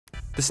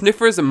The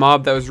Sniffer is a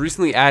mob that was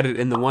recently added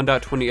in the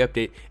 1.20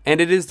 update, and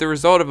it is the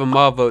result of a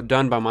mob vote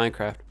done by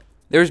Minecraft.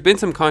 There has been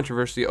some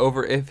controversy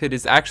over if it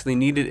is actually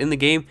needed in the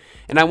game,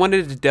 and I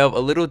wanted to delve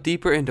a little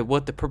deeper into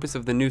what the purpose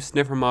of the new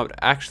Sniffer mob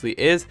actually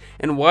is,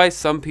 and why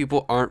some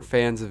people aren't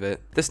fans of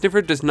it. The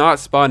Sniffer does not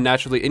spawn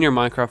naturally in your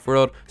Minecraft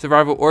world,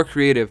 survival or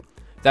creative.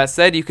 That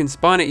said, you can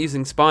spawn it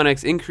using spawn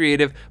eggs in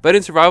creative, but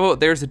in survival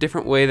there is a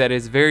different way that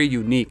is very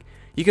unique.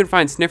 You can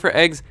find Sniffer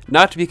eggs,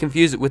 not to be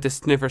confused with the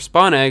Sniffer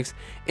spawn eggs,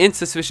 in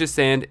suspicious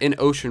sand in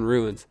ocean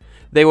ruins.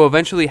 They will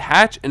eventually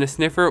hatch and a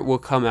Sniffer will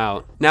come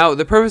out. Now,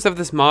 the purpose of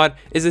this mod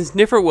is a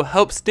Sniffer will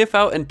help sniff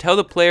out and tell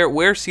the player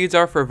where seeds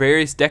are for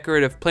various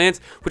decorative plants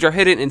which are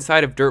hidden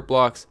inside of dirt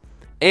blocks.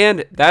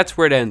 And that's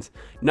where it ends.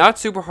 Not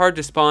super hard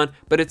to spawn,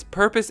 but its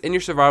purpose in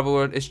your survival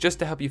world is just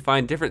to help you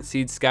find different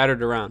seeds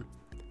scattered around.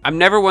 I'm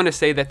never one to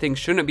say that things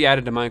shouldn't be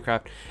added to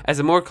Minecraft, as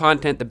the more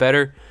content the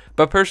better,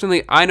 but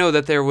personally I know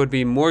that there would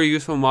be more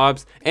useful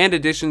mobs and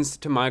additions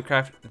to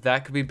Minecraft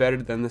that could be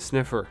better than the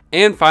Sniffer.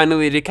 And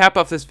finally, to cap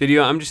off this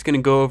video, I'm just going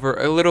to go over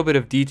a little bit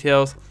of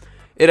details.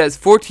 It has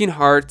 14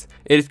 hearts,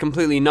 it is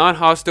completely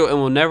non-hostile and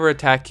will never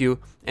attack you,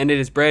 and it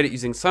is bred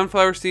using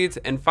sunflower seeds,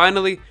 and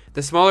finally,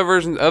 the smaller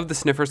versions of the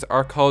Sniffers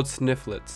are called Snifflets.